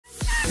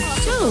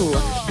So,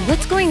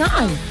 what's going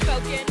on?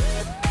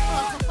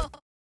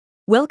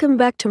 Welcome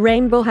back to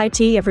Rainbow High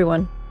Tea,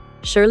 everyone.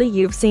 Surely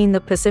you've seen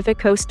the Pacific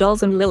Coast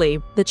dolls and Lily,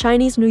 the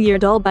Chinese New Year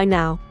doll, by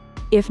now.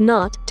 If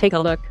not, take a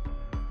look.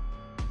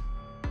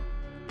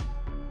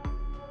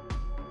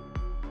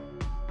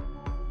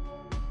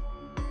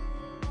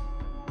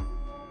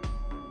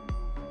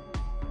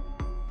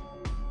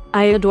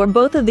 I adore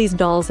both of these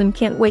dolls and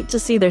can't wait to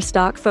see their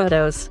stock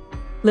photos.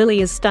 Lily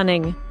is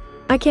stunning.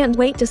 I can't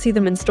wait to see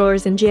them in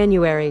stores in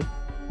January.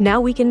 Now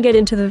we can get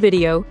into the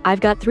video. I've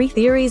got 3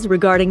 theories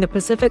regarding the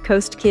Pacific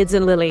Coast kids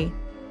and Lily.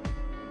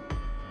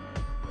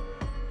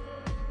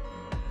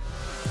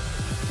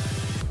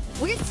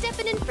 We're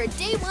stepping in for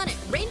day 1 at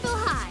Rainbow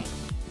High.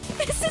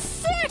 This is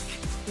sick!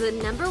 The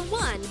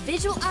 #1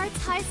 visual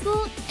arts high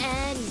school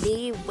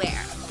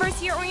anywhere.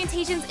 First year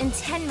orientations in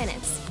 10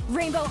 minutes.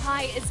 Rainbow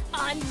High is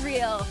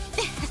unreal.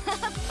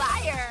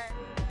 Fire!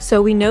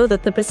 So we know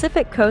that the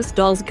Pacific Coast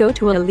dolls go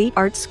to an elite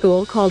art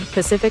school called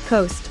Pacific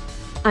Coast.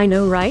 I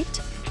know, right?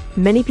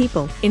 Many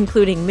people,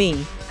 including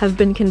me, have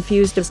been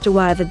confused as to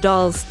why the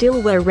dolls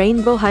still wear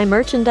Rainbow High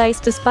merchandise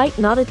despite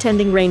not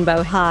attending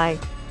Rainbow High.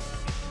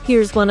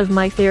 Here's one of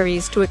my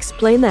theories to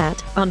explain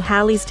that. On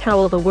Hallie's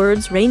towel, the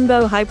words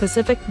Rainbow High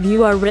Pacific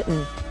View are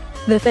written.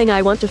 The thing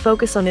I want to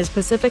focus on is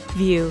Pacific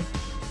View.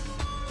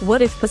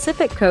 What if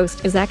Pacific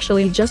Coast is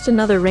actually just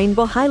another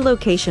Rainbow High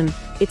location?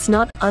 It's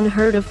not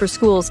unheard of for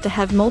schools to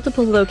have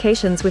multiple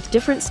locations with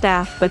different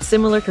staff but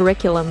similar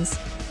curriculums.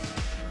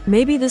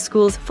 Maybe the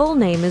school's full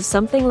name is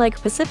something like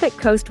Pacific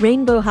Coast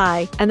Rainbow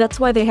High, and that's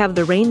why they have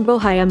the Rainbow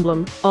High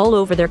emblem all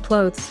over their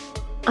clothes.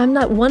 I'm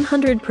not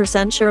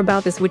 100% sure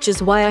about this, which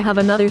is why I have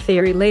another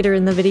theory later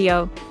in the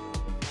video.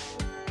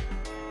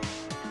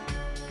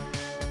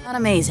 Not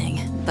amazing,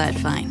 but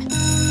fine.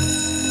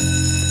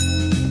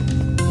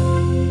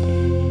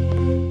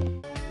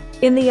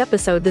 In the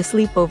episode The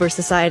Sleepover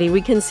Society,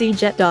 we can see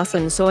Jet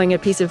Dawson sewing a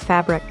piece of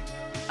fabric.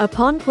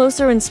 Upon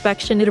closer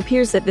inspection, it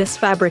appears that this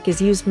fabric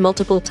is used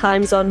multiple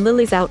times on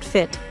Lily's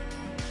outfit.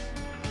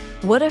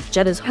 What if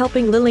Jet is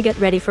helping Lily get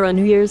ready for a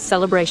New Year's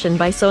celebration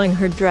by sewing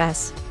her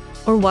dress?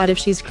 Or what if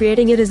she's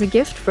creating it as a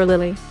gift for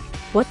Lily?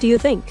 What do you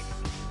think?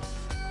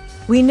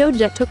 We know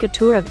Jet took a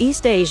tour of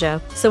East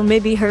Asia, so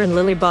maybe her and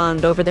Lily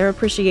bond over their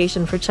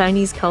appreciation for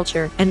Chinese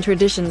culture and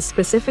traditions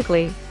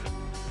specifically.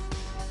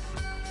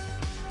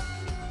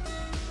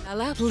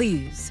 Now,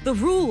 please, the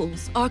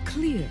rules are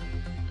clear.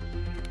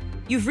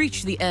 You've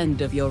reached the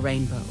end of your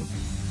rainbow.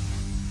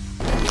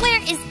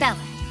 Where is Bella?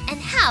 And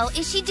how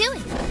is she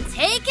doing?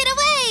 Take it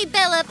away,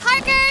 Bella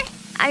Parker!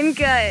 I'm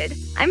good.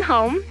 I'm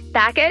home,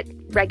 back at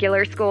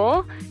regular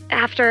school.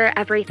 After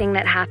everything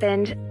that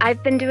happened,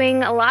 I've been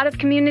doing a lot of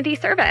community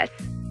service.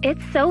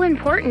 It's so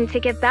important to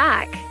give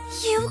back.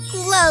 You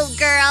glow,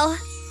 girl.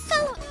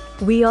 So...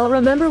 We all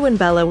remember when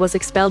Bella was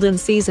expelled in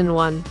Season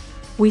 1.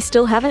 We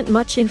still haven't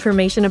much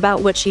information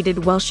about what she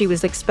did while she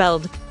was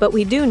expelled, but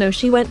we do know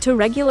she went to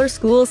regular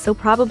school, so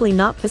probably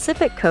not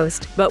Pacific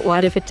Coast. But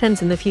what if it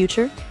attends in the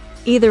future?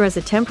 Either as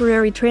a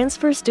temporary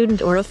transfer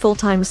student or a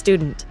full-time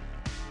student.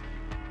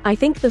 I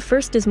think the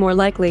first is more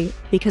likely,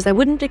 because I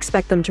wouldn't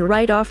expect them to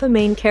write off a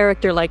main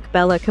character like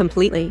Bella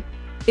completely.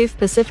 If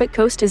Pacific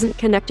Coast isn't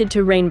connected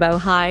to Rainbow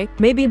High,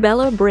 maybe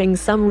Bella brings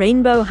some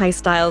Rainbow High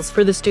styles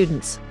for the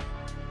students.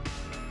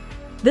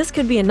 This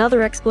could be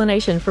another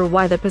explanation for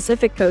why the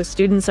Pacific Coast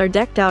students are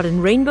decked out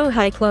in Rainbow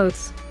High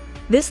clothes.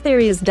 This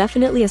theory is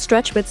definitely a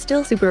stretch, but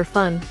still super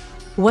fun.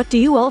 What do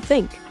you all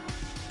think?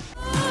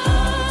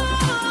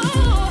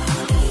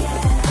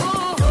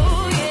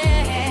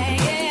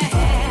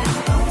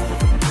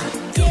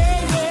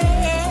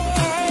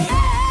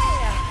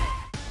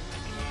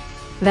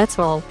 That's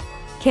all.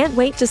 Can't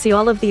wait to see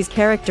all of these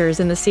characters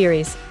in the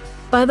series.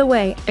 By the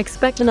way,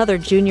 expect another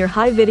junior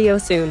high video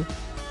soon.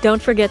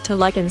 Don't forget to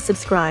like and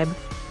subscribe.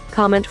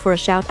 Comment for a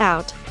shout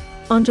out.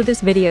 Onto this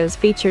video's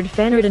featured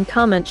fan art and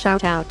comment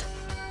shout out.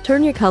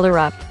 Turn your color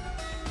up.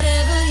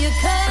 Whatever your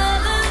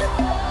color,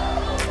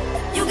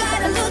 you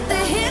got a look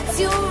that hits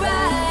you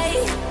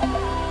right.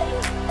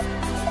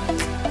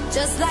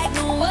 Just like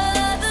no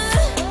one.